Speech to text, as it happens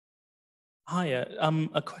Hiya,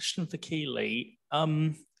 a question for Keely.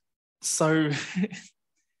 So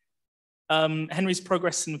Henry's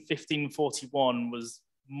progress in 1541 was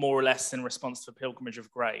more or less in response to the Pilgrimage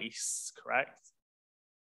of Grace, correct?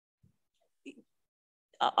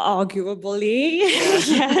 Arguably,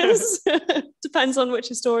 yes. Depends on which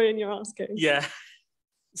historian you're asking. Yeah.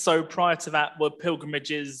 So prior to that, were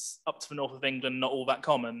pilgrimages up to the north of England not all that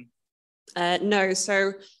common? No,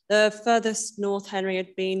 so the furthest north Henry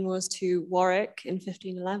had been was to Warwick in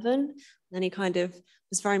 1511. And then he kind of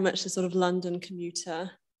was very much a sort of London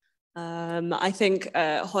commuter. I think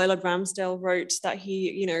Hoyle of Ramsdale wrote that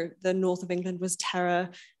he, the north of England was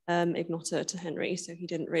terra ignota to Henry. So he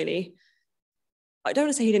didn't really, I don't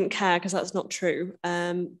want to say he didn't care because that's not true.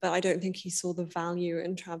 But I don't think he saw the value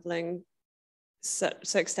in traveling so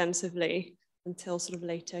extensively until sort of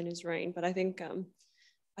later in his reign. But I think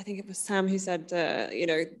it was Sam who said,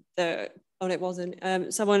 it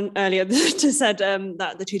wasn't. Someone earlier just said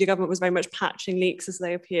that the Tudor government was very much patching leaks as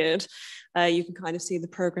they appeared. You can kind of see the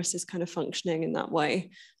progress is kind of functioning in that way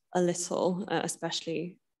a little,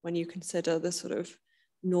 especially when you consider the sort of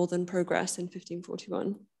northern progress in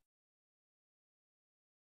 1541.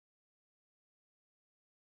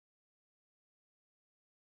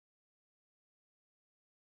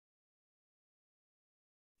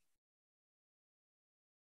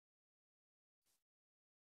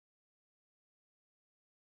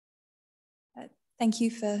 Thank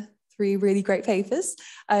you for 3 really great papers.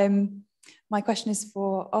 My question is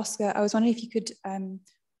for Oscar. I was wondering if you could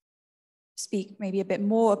speak maybe a bit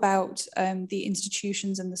more about the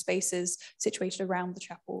institutions and the spaces situated around the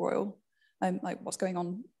Chapel Royal, like what's going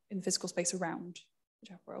on in the physical space around the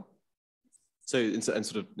Chapel Royal. So, and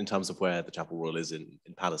sort of in terms of where the Chapel Royal is in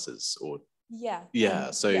palaces, or yeah.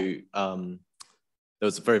 There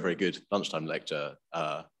was a very, very good lunchtime lecture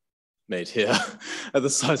made here at the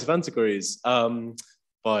SocAntiquaries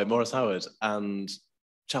by Maurice Howard, and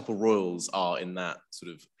Chapel Royals are in that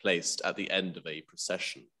sort of placed at the end of a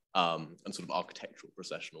procession, and sort of architectural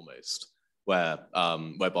procession almost, where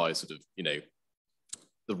whereby sort of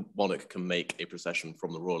the monarch can make a procession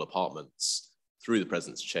from the royal apartments through the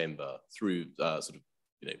presence chamber, through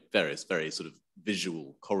various very sort of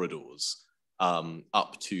visual corridors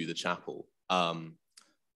up to the chapel.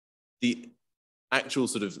 The actual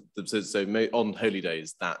sort of, so on holy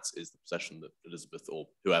days, that is the procession that Elizabeth, or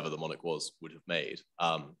whoever the monarch was, would have made.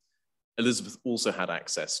 Elizabeth also had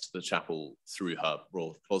access to the chapel through her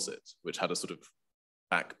royal closet, which had a sort of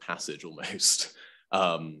back passage almost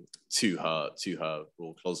to her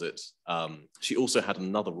royal closet. She also had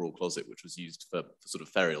another royal closet, which was used for sort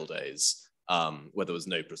of ferial days, where there was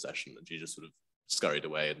no procession, and she just sort of scurried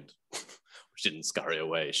away, and she didn't scurry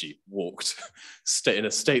away, she walked in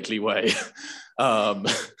a stately way to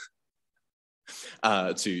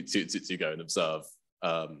go and observe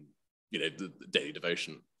the daily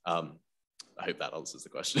devotion. I hope that answers the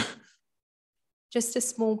question. Just a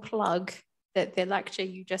small plug that the lecture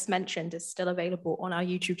you just mentioned is still available on our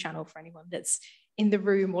YouTube channel for anyone that's in the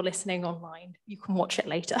room or listening online. You can watch it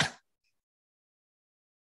later.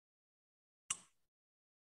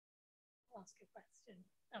 Ask a question.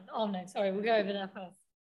 Oh no, sorry, we'll go over there first.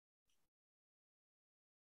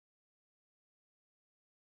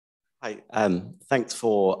 Hi, thanks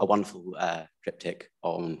for a wonderful triptych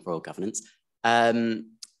on royal governance.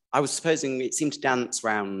 I was supposing it seemed to dance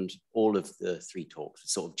around all of the 3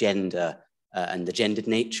 talks, sort of gender and the gendered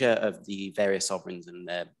nature of the various sovereigns and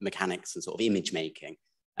their mechanics and sort of image making.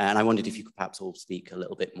 And I wondered if you could perhaps all speak a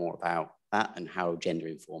little bit more about that and how gender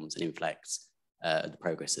informs and inflects the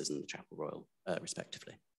progresses in the Chapel Royal,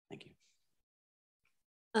 respectively. Thank you.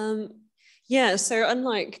 Yeah, so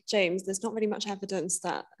unlike James, there's not really much evidence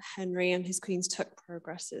that Henry and his queens took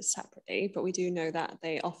progresses separately, but we do know that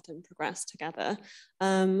they often progressed together.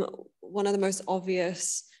 One of the most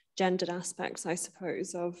obvious gendered aspects, I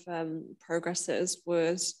suppose, of progresses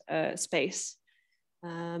was space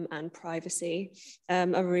and privacy.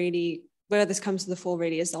 Where this comes to the fore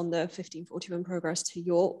really is on the 1541 progress to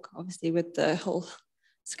York, obviously with the whole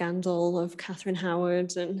scandal of Catherine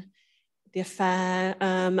Howard and the affair,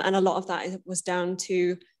 and a lot of that was down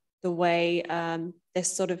to the way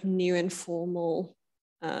this sort of new informal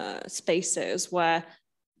spaces where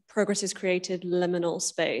progresses created liminal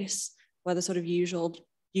space, where the sort of usual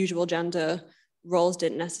gender roles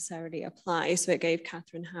didn't necessarily apply. So it gave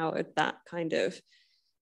Catherine Howard that kind of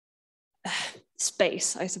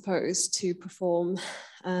space, I suppose, to perform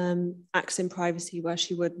acts in privacy where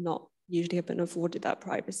she would not usually have been afforded that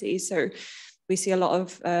privacy. So we see a lot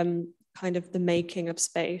of kind of the making of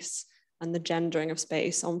space and the gendering of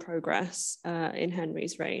space on progress in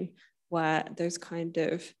Henry's reign, where those kind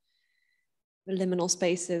of liminal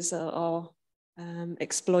spaces are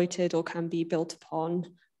exploited or can be built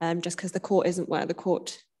upon, just because the court isn't where the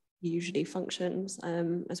court usually functions.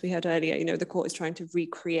 As we heard earlier, you know, the court is trying to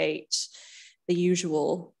recreate the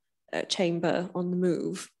usual chamber on the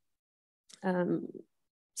move.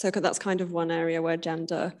 So that's kind of one area where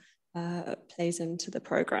gender plays into the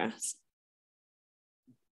progress.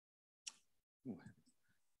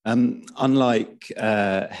 Unlike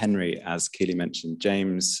Henry, as Keely mentioned,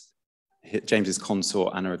 James's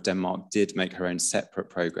consort, Anna of Denmark, did make her own separate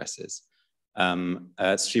progresses.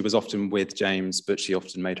 She was often with James, but she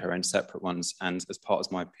often made her own separate ones. And as part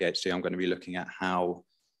of my PhD, I'm going to be looking at how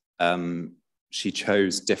she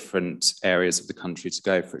chose different areas of the country to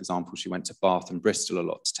go. For example, she went to Bath and Bristol a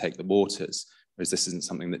lot to take the waters, whereas this isn't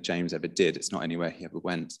something that James ever did. It's not anywhere he ever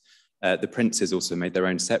went. The princes also made their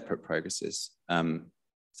own separate progresses,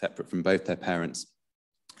 separate from both their parents.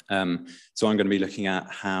 So I'm going to be looking at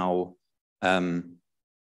how Anna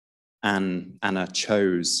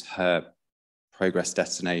chose her progress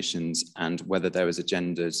destinations and whether there was a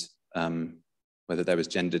gendered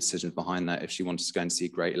decisions behind that, if she wanted to go and see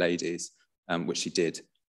great ladies, which she did.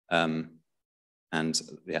 And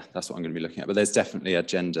yeah, that's what I'm going to be looking at. But there's definitely a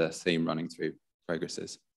gender theme running through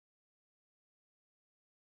progresses.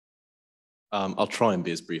 I'll try and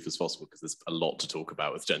be as brief as possible because there's a lot to talk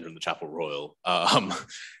about with gender in the Chapel Royal.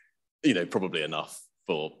 You know, probably enough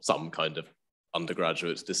for some kind of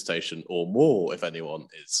undergraduate dissertation or more if anyone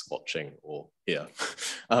is watching or here.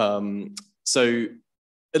 So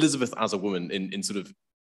Elizabeth as a woman in sort of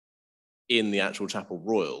in the actual Chapel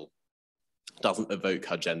Royal doesn't evoke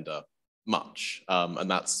her gender much,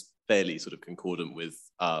 and that's fairly sort of concordant with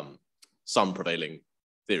some prevailing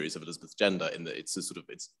theories of Elizabeth's gender, in that it's a sort of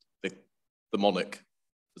the monarch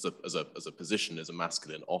as a position is a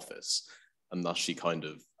masculine office, and thus she kind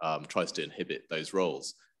of tries to inhibit those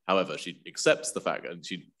roles. However, she accepts the fact, and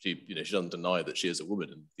she doesn't deny that she is a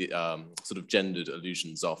woman, and the sort of gendered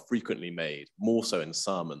allusions are frequently made, more so in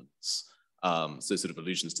sermons. So sort of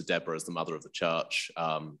allusions to Deborah as the mother of the church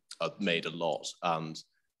are made a lot. And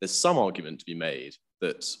there's some argument to be made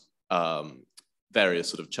that various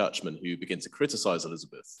sort of churchmen who begin to criticize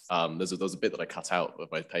Elizabeth, there's a bit that I cut out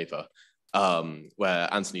of my paper, where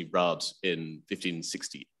Anthony Rudd in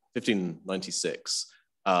 1596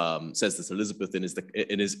 says that Elizabeth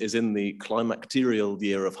is in the climacterial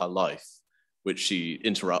year of her life, which she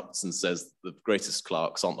interrupts and says the greatest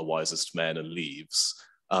clerks aren't the wisest men, and leaves,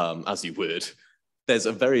 as you would. There's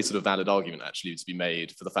a very sort of valid argument actually to be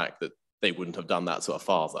made for the fact that they wouldn't have done that to her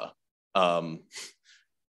father.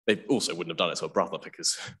 They also wouldn't have done it to her brother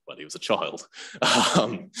because, well, he was a child.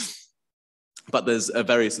 But there's a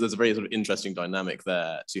very sort of interesting dynamic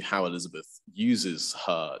there to how Elizabeth uses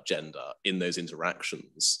her gender in those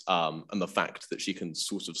interactions, and the fact that she can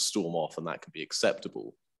sort of storm off and that can be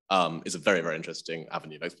acceptable is a very, very interesting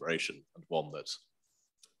avenue of exploration, and one that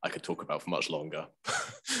I could talk about for much longer.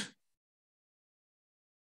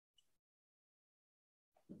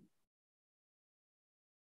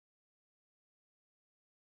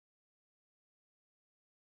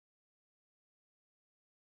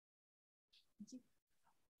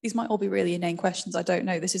 These might all be really inane questions. I don't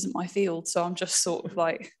know. This isn't my field, so I'm just sort of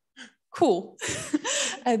like, cool.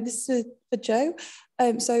 This is for Joe.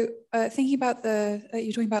 Thinking about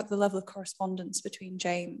you're talking about the level of correspondence between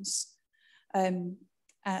James and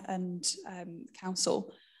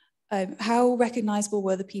council. How recognisable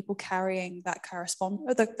were the people carrying that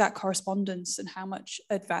correspondence, and how much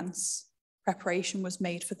advance preparation was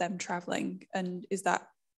made for them travelling? And is that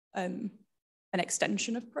an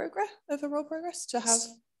extension of royal progress to have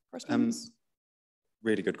correspondence?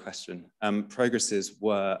 Really good question. Progresses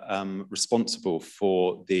were responsible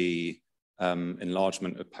for the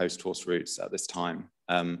enlargement of post-horse routes at this time.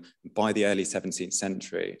 By the early 17th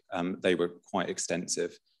century, they were quite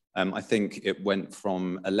extensive. I think it went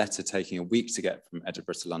from a letter taking a week to get from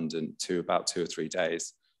Edinburgh to London to about 2 or 3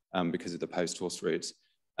 days because of the post-horse routes.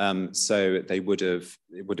 So it would have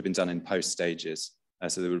been done in post stages.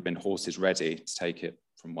 So there would have been horses ready to take it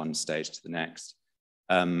from one stage to the next.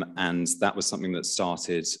 And that was something that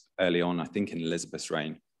started early on, I think, in Elizabeth's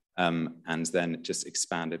reign, and then it just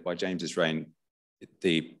expanded by James's reign.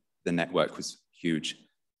 The network was huge,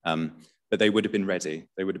 but they would have been ready.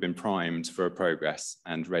 They would have been primed for a progress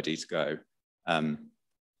and ready to go.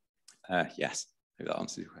 Yes, maybe that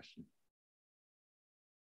answers your question.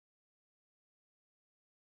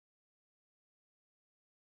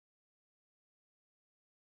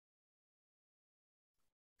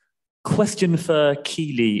 Question for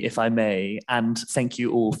Keely, if I may, and thank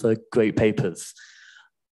you all for great papers.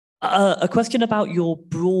 A question about your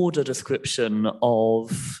broader description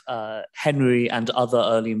of Henry and other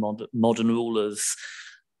early modern rulers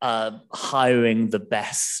hiring the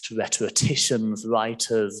best rhetoricians,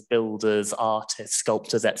 writers, builders, artists,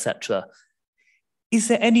 sculptors, etc. Is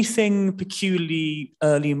there anything peculiarly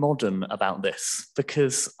early modern about this?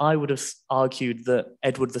 Because I would have argued that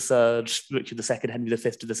Edward III, Richard II, Henry V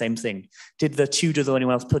did the same thing. Did the Tudors or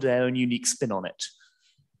anyone else put their own unique spin on it?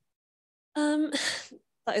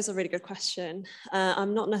 That is a really good question.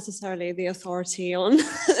 I'm not necessarily the authority on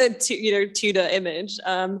Tudor image.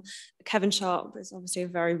 Kevin Sharp is obviously a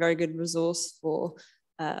very, very good resource for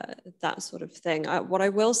that sort of thing. What I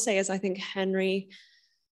will say is I think Henry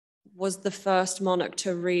was the first monarch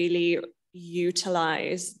to really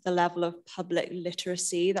utilize the level of public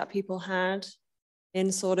literacy that people had in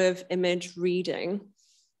sort of image reading.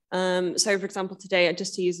 So for example, today,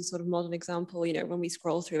 just to use a sort of modern example, when we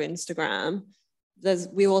scroll through Instagram,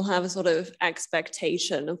 we all have a sort of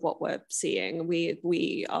expectation of what we're seeing.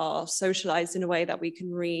 We are socialized in a way that we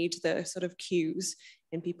can read the sort of cues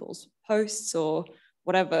in people's posts or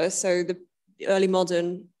whatever. So the early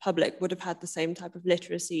modern public would have had the same type of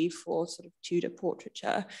literacy for sort of Tudor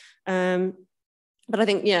portraiture. But I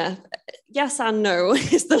think, yes and no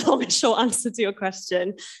is the long and short answer to your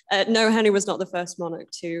question. No, Henry was not the first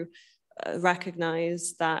monarch to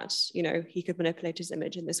recognize that, he could manipulate his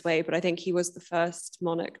image in this way. But I think he was the first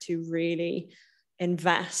monarch to really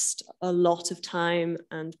invest a lot of time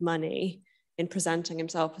and money in presenting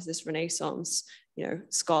himself as this Renaissance,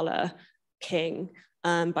 scholar, king,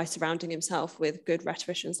 by surrounding himself with good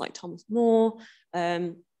rhetoricians like Thomas More,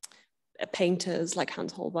 painters like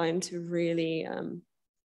Hans Holbein to really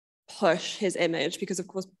push his image, because of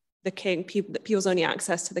course the king, people's only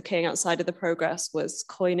access to the king outside of the progress was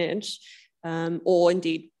coinage or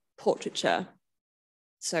indeed portraiture.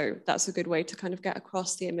 So that's a good way to kind of get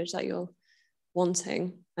across the image that you're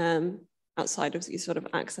wanting outside of your sort of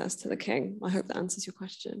access to the king. I hope that answers your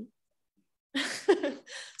question.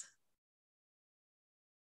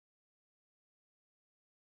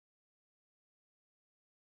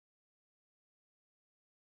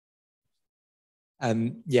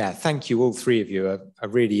 Thank you, all three of you. A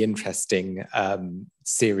really interesting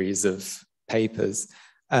series of papers.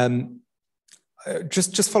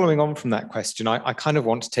 Just following on from that question, I kind of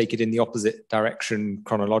want to take it in the opposite direction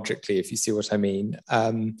chronologically, if you see what I mean.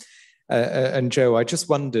 And Joe, I just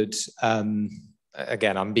wondered,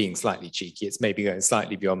 again, I'm being slightly cheeky, it's maybe going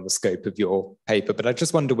slightly beyond the scope of your paper, but I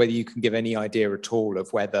just wonder whether you can give any idea at all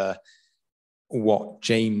of whether what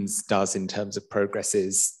James does in terms of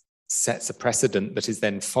progresses sets a precedent that is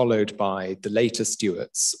then followed by the later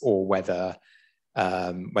Stuarts, or whether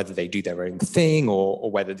they do their own thing, or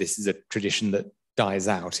whether this is a tradition that dies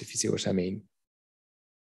out, if you see what I mean.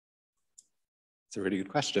 It's a really good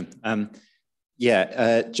question.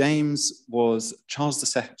 James was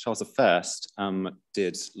Charles I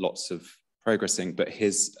did lots of progressing, but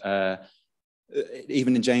his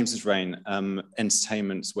even in James's reign,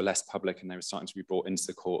 entertainments were less public and they were starting to be brought into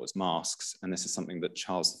the court as masques. And this is something that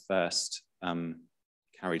Charles I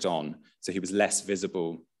carried on. So he was less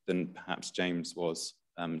visible than perhaps James was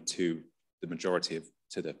to the majority of,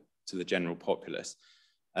 to the general populace.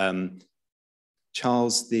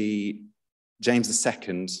 James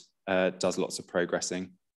II does lots of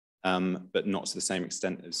progressing, but not to the same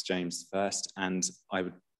extent as James I. And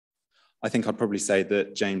I think I'd probably say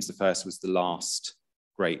that James I was the last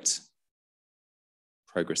great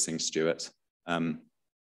progressing Stuart.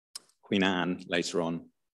 Queen Anne later on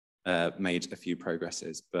made a few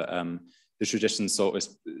progresses, but the tradition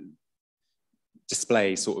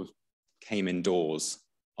display sort of came indoors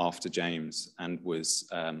after James, and was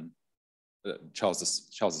Charles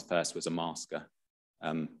I was a masker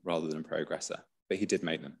rather than a progressor, but he did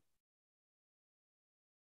make them.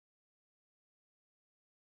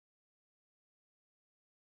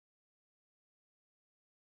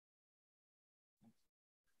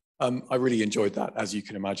 I really enjoyed that, as you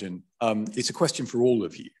can imagine. It's a question for all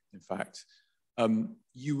of you, in fact.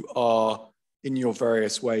 You are, in your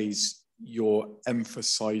various ways, you're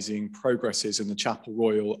emphasizing progresses in the Chapel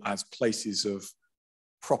Royal as places of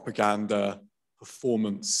propaganda,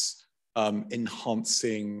 performance,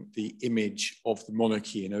 enhancing the image of the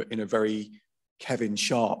monarchy in a very Kevin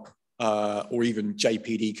Sharp or even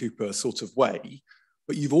J.P.D. Cooper sort of way.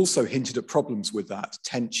 But you've also hinted at problems with that,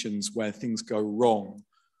 tensions where things go wrong.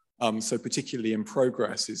 So particularly in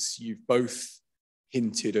progresses, you've both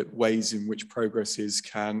hinted at ways in which progresses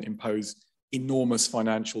can impose enormous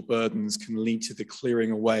financial burdens, can lead to the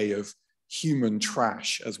clearing away of human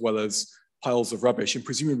trash as well as piles of rubbish. And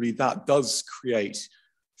presumably that does create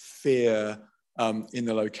fear in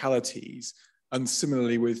the localities. And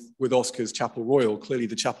similarly with Oscar's Chapel Royal, clearly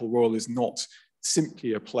the Chapel Royal is not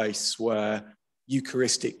simply a place where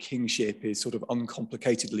Eucharistic kingship is sort of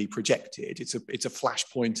uncomplicatedly projected. It's a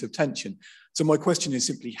flashpoint of tension. So my question is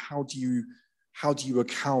simply, how do you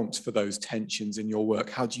account for those tensions in your work?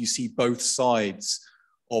 How do you see both sides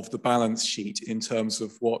of the balance sheet in terms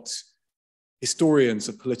of what historians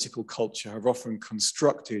of political culture have often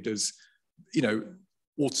constructed as, you know,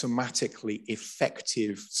 automatically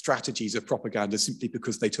effective strategies of propaganda simply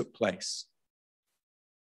because they took place?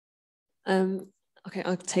 Okay,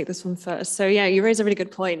 I'll take this one first. So yeah, you raise a really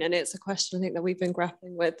good point, and it's a question I think that we've been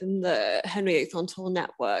grappling with in the Henry VIII on Tour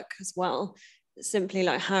network as well. It's simply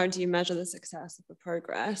like, how do you measure the success of the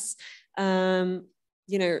progress? You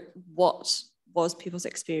know, what was people's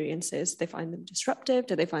experiences? Did they find them disruptive?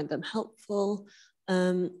 Did they find them helpful?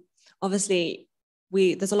 Obviously,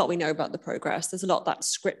 there's a lot we know about the progress. There's a lot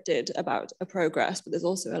that's scripted about a progress, but there's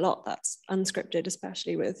also a lot that's unscripted,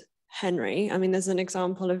 especially with Henry. I mean, there's an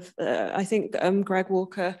example of, I think Greg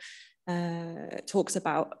Walker talks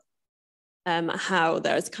about how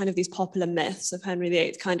there's kind of these popular myths of Henry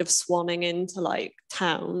VIII kind of swanning into like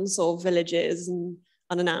towns or villages and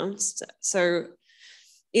unannounced. So,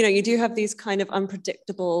 you know, you do have these kind of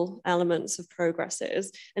unpredictable elements of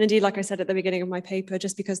progresses. And indeed, like I said at the beginning of my paper,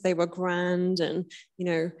 just because they were grand and, you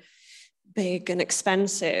know, big and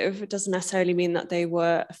expensive, it doesn't necessarily mean that they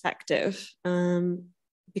were effective,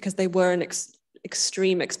 because they were an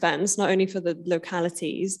extreme expense, not only for the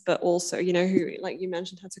localities, but also, you know, who, like you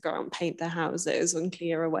mentioned, had to go out and paint their houses and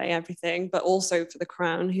clear away everything, but also for the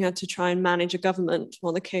crown, who had to try and manage a government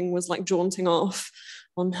while the king was like jaunting off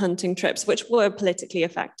on hunting trips, which were politically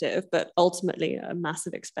effective, but ultimately a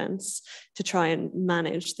massive expense to try and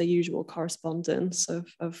manage the usual correspondence of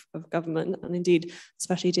government. And indeed,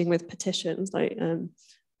 especially dealing with petitions, like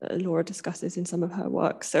Laura discusses in some of her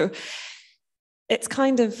work. So it's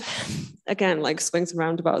kind of, again, like swings and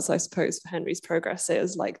roundabouts, I suppose, for Henry's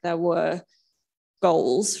progresses. Like there were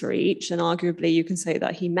goals for each, and arguably you can say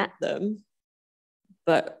that he met them,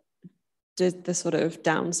 but did the sort of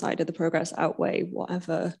downside of the progress outweigh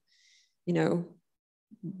whatever, you know,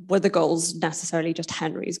 were the goals necessarily just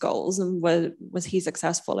Henry's goals, and was he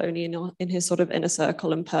successful only in his sort of inner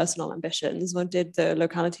circle and personal ambitions, or did the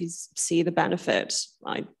localities see the benefit?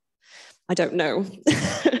 I don't know.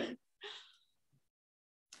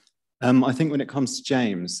 I think when it comes to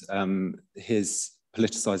James, his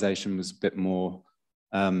politicization was a bit more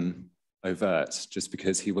overt, just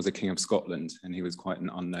because he was a king of Scotland and he was quite an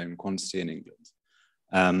unknown quantity in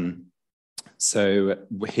England. So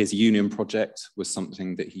his union project was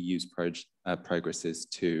something that he used progresses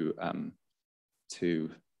to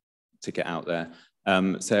get out there.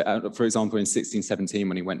 So for example, in 1617,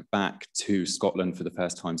 when he went back to Scotland for the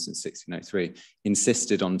first time since 1603, he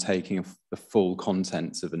insisted on taking the full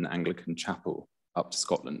contents of an Anglican chapel up to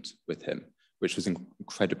Scotland with him, which was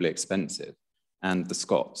incredibly expensive. And the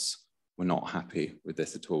Scots were not happy with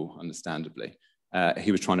this at all, understandably.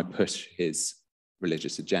 He was trying to push his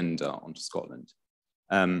religious agenda onto Scotland.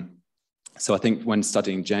 So I think when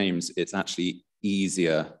studying James, it's actually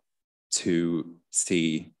easier to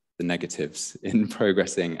see the negatives in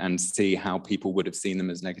progressing and see how people would have seen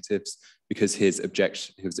them as negatives, because his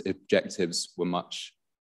objectives were much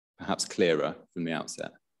perhaps clearer from the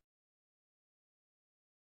outset.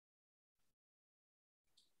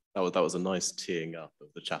 That was a nice teeing up of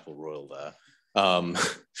the Chapel Royal there.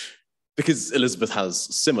 Because Elizabeth has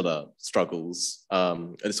similar struggles,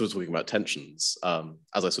 and it's sort of talking about tensions,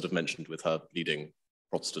 as I sort of mentioned with her leading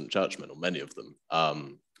Protestant churchmen, or many of them,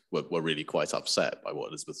 were really quite upset by what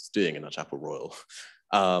Elizabeth was doing in her Chapel Royal.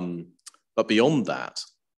 But beyond that,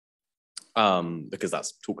 because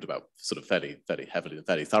that's talked about sort of fairly heavily and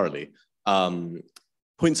fairly thoroughly,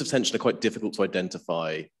 points of tension are quite difficult to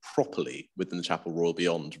identify properly within the Chapel Royal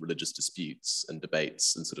beyond religious disputes and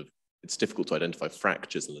debates, and sort of it's difficult to identify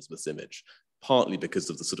fractures in Elizabeth's image, partly because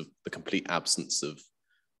of the sort of the complete absence of,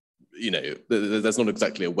 you know, there's not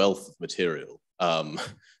exactly a wealth of material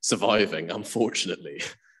surviving, unfortunately.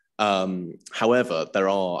 However, there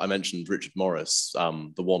are, I mentioned Richard Morris,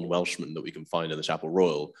 the one Welshman that we can find in the Chapel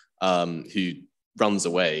Royal, who runs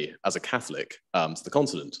away as a Catholic to the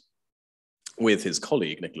continent with his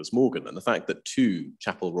colleague, Nicholas Morgan. And the fact that two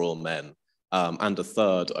Chapel Royal men and a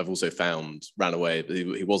third I've also found ran away, but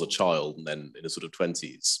he was a child and then in his sort of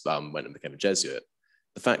 20s went and became a Jesuit.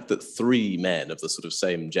 The fact that three men of the sort of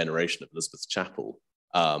same generation of Elizabeth's chapel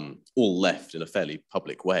all left in a fairly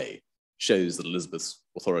public way shows that Elizabeth's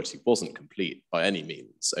authority wasn't complete by any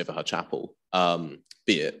means over her chapel,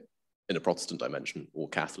 be it in a Protestant dimension or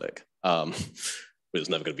Catholic. was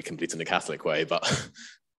never going to be complete in a Catholic way, but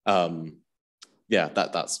yeah,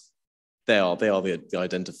 they are the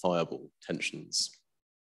identifiable tensions.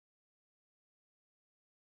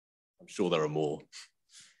 I'm sure there are more.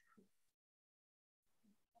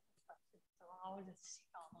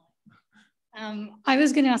 I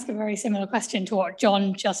was going to ask a very similar question to what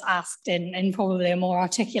John just asked in probably a more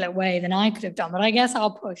articulate way than I could have done, but I guess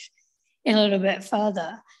I'll push it a little bit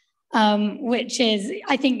further, which is,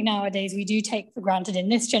 I think nowadays we do take for granted in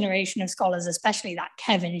this generation of scholars, especially that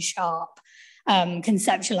Kevin Sharp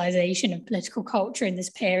conceptualization of political culture in this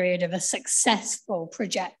period of a successful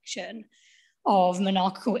projection of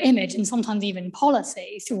monarchical image and sometimes even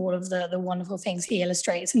policy through all of the wonderful things he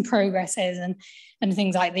illustrates and progresses and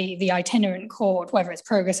things like the itinerant court, whether it's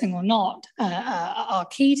progressing or not, are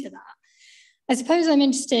key to that. I suppose I'm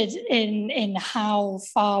interested in how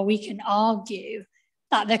far we can argue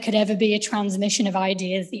that there could ever be a transmission of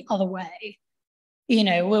ideas the other way. You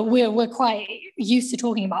know, we're quite used to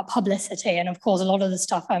talking about publicity, and of course a lot of the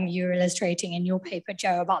stuff you're illustrating in your paper,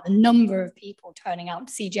 Joe, about the number of people turning out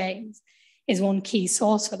to see James is one key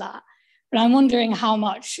source for that. But I'm wondering how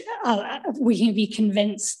much we can be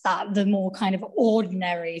convinced that the more kind of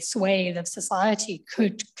ordinary swathe of society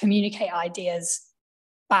could communicate ideas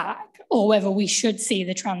back, or whether we should see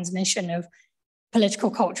the transmission of political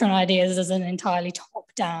culture and ideas as an entirely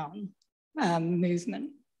top-down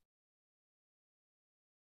movement.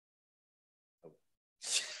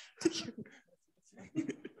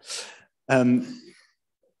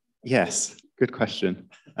 Yes, good question.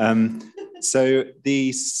 So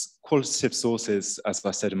these qualitative sources, as I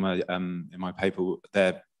said in my paper,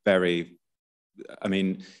 they're very, I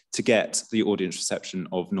mean, to get the audience reception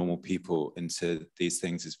of normal people into these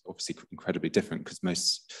things is obviously incredibly different, because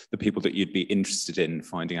most the people that you'd be interested in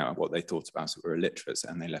finding out what they thought about it were illiterates,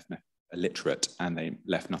 and they left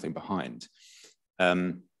nothing behind.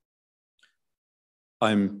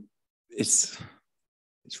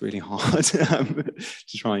 It's really hard to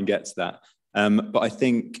try and get to that. But I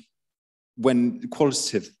think when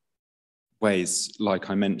qualitative ways, like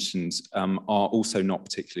I mentioned, are also not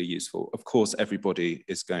particularly useful. Of course, everybody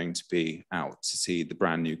is going to be out to see the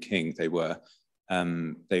brand new king. They were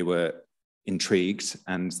intrigued,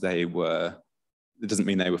 and it doesn't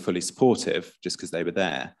mean they were fully supportive just because they were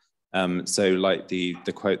there. So like the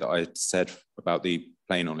quote that I said about the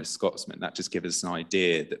plain honest Scotsman, that just gives us an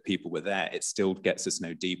idea that people were there. It still gets us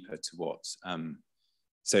no deeper to what.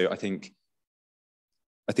 So I think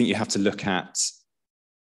you have to look at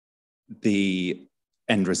the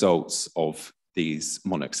end results of these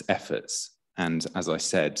monarchs' efforts. And as I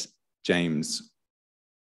said, James's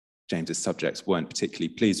subjects weren't particularly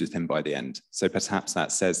pleased with him by the end. So perhaps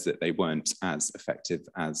that says that they weren't as effective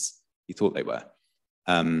as he thought they were.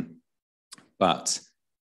 But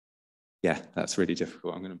yeah, that's really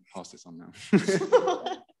difficult. I'm going to pass this on now.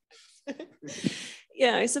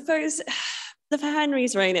 Yeah, I suppose for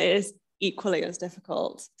Henry's reign, it is equally as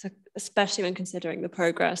difficult, especially when considering the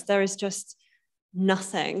progress. There is just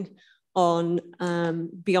nothing on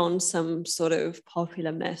beyond some sort of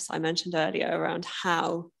popular myths I mentioned earlier around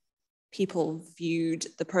how people viewed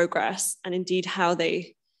the progress and indeed how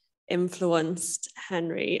they influenced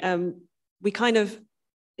Henry.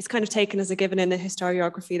 It's kind of taken as a given in the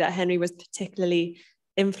historiography that Henry was particularly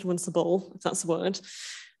influenceable, if that's the word.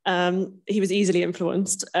 He was easily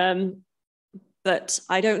influenced, but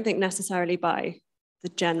I don't think necessarily by the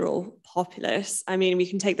general populace. I mean, we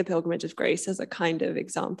can take the Pilgrimage of Grace as a kind of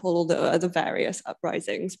example, or the other various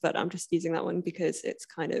uprisings, but I'm just using that one because it's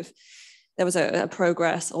kind of, there was a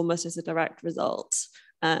progress almost as a direct result.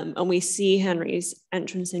 And we see Henry's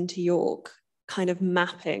entrance into York kind of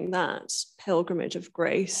mapping that Pilgrimage of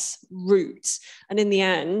Grace route. And in the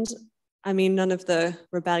end, I mean, none of the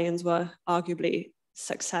rebellions were arguably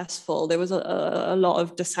successful. There was a lot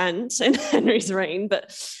of dissent in Henry's reign,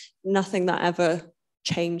 but nothing that ever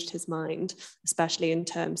changed his mind, especially in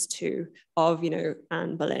terms of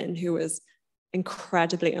Anne Boleyn, who was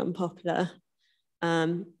incredibly unpopular,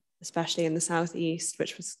 especially in the southeast,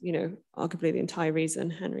 which was arguably the entire reason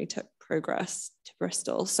Henry took progress to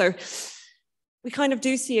Bristol. So we kind of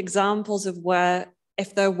do see examples of where,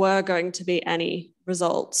 if there were going to be any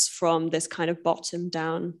results from this kind of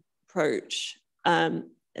bottom-down approach,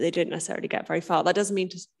 they didn't necessarily get very far. That doesn't mean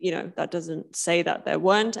that doesn't say that there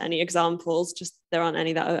weren't any examples, just there aren't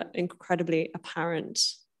any that are incredibly apparent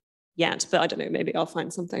yet. But I don't know, maybe I'll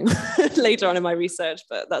find something later on in my research,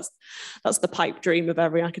 but that's the pipe dream of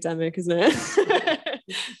every academic, isn't it?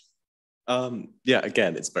 Yeah,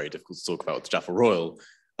 again, it's very difficult to talk about Chapel Royal.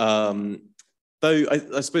 Though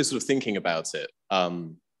I suppose sort of thinking about it,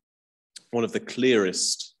 one of the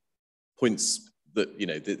clearest points that, you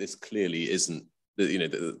know, this clearly isn't, you know,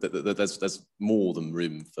 there's more than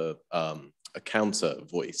room for a counter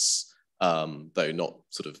voice, though not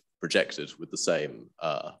sort of projected with the same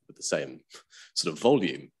sort of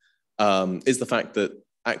volume, is the fact that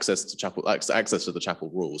access to the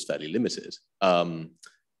Chapel Royal was fairly limited, and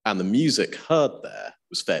the music heard there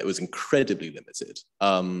was incredibly limited.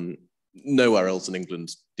 Nowhere else in England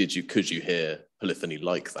could you hear polyphony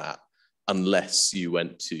like that, unless you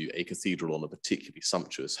went to a cathedral on a particularly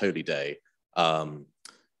sumptuous holy day, and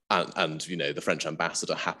you know, the French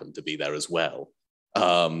ambassador happened to be there as well.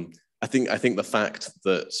 I think the fact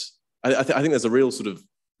that I think there's a real sort of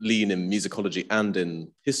lean in musicology and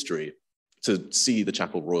in history to see the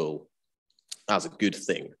Chapel Royal as a good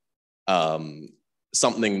thing,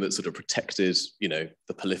 something that sort of protected, you know,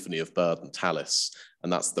 the polyphony of Byrd and Tallis,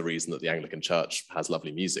 and that's the reason that the Anglican Church has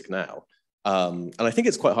lovely music now. And I think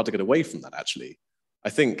it's quite hard to get away from that, actually. I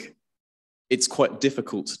think it's quite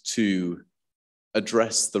difficult to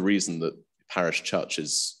address the reason that parish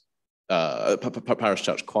church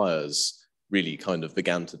choirs really kind of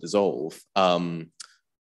began to dissolve.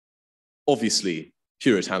 Obviously,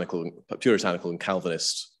 puritanical and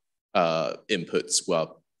Calvinist inputs were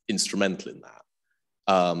instrumental in that.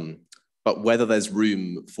 But whether there's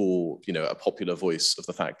room for, you know, a popular voice of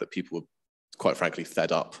the fact that people were quite frankly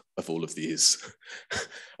fed up of all of these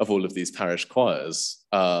parish choirs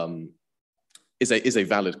is a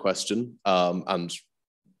valid question, and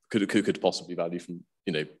could possibly value from,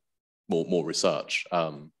 you know, more research.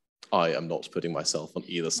 I am not putting myself on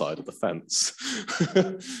either side of the fence.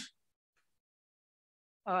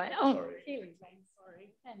 All right. Oh, sorry.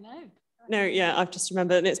 No. No, yeah, I've just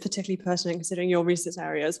remembered, and it's particularly pertinent considering your research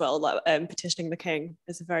area as well. Like, petitioning the king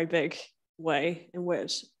is a very big way in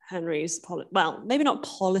which Henry's well, maybe not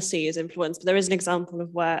policy is influenced, but there is an example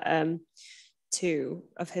of where two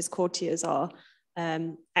of his courtiers are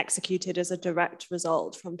executed as a direct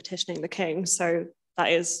result from petitioning the king. So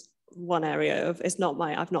that is one area of, it's not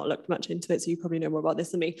I've not looked much into it, so you probably know more about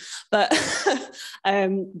this than me, but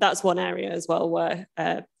that's one area as well where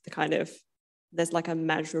there's like a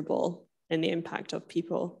measurable in the impact of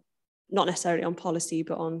people, not necessarily on policy,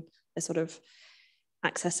 but on the sort of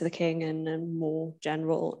access to the king and more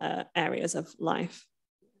general areas of life.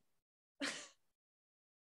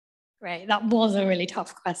 Great, that was a really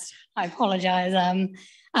tough question. I apologize. And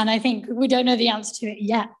I think we don't know the answer to it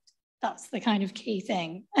yet. That's the kind of key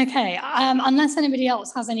thing. Okay, unless anybody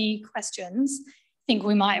else has any questions, I think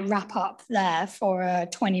we might wrap up there for a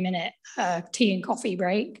 20-minute tea and coffee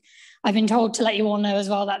break. I've been told to let you all know as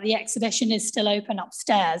well that the exhibition is still open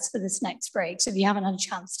upstairs for this next break. So if you haven't had a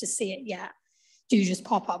chance to see it yet, do just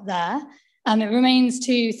pop up there. It remains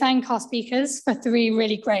to thank our speakers for 3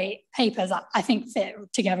 really great papers that I think fit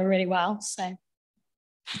together really well. So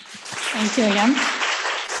thank you again.